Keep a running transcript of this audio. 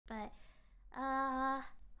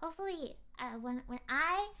Hopefully, when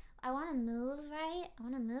I want to move, right? I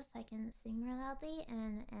want to move so I can sing more loudly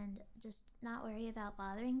and just not worry about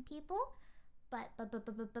bothering people. But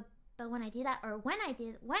when I do that, or when I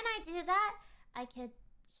do that, I could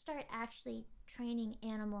start actually training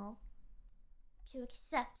Animal to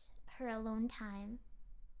accept her alone time.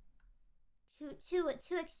 To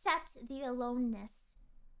accept the aloneness.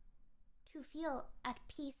 To feel at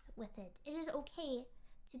peace with it. It is okay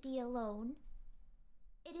to be alone.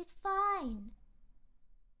 It is fine.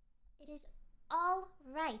 It is all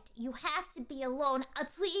right. You have to be alone.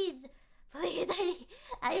 Please,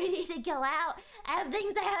 I need to go out. I have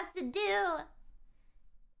things I have to do.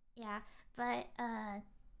 Yeah, but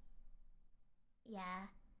yeah,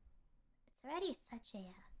 it's already such a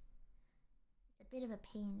it's a bit of a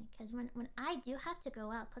pain, because when I do have to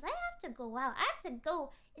go out, because I have to go out, I have to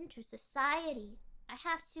go into society. I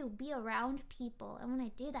have to be around people, and when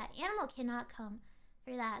I do that, Animal cannot come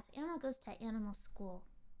for that. So Animal goes to animal school.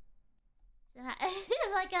 So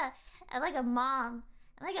I'm like a mom.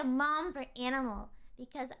 I'm like a mom for Animal,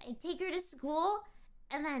 because I take her to school,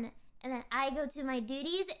 and then I go to my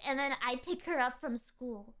duties, and then I pick her up from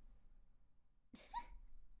school.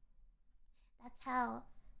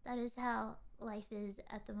 That is how life is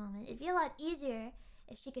at the moment. It'd be a lot easier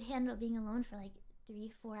if she could handle being alone for like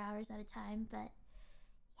 3-4 hours at a time, but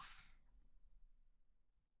yeah.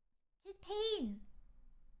 It is pain.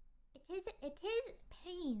 It is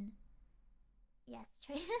pain. Yes,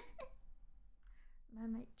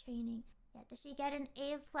 Mama training. Yeah, does she get an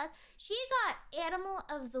A+? She got Animal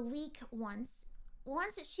of the Week once.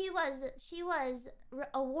 Once she was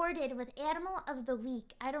awarded with Animal of the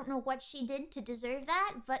Week. I don't know what she did to deserve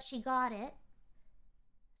that, but she got it.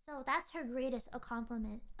 So that's her greatest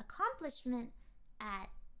accomplishment at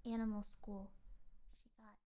animal school.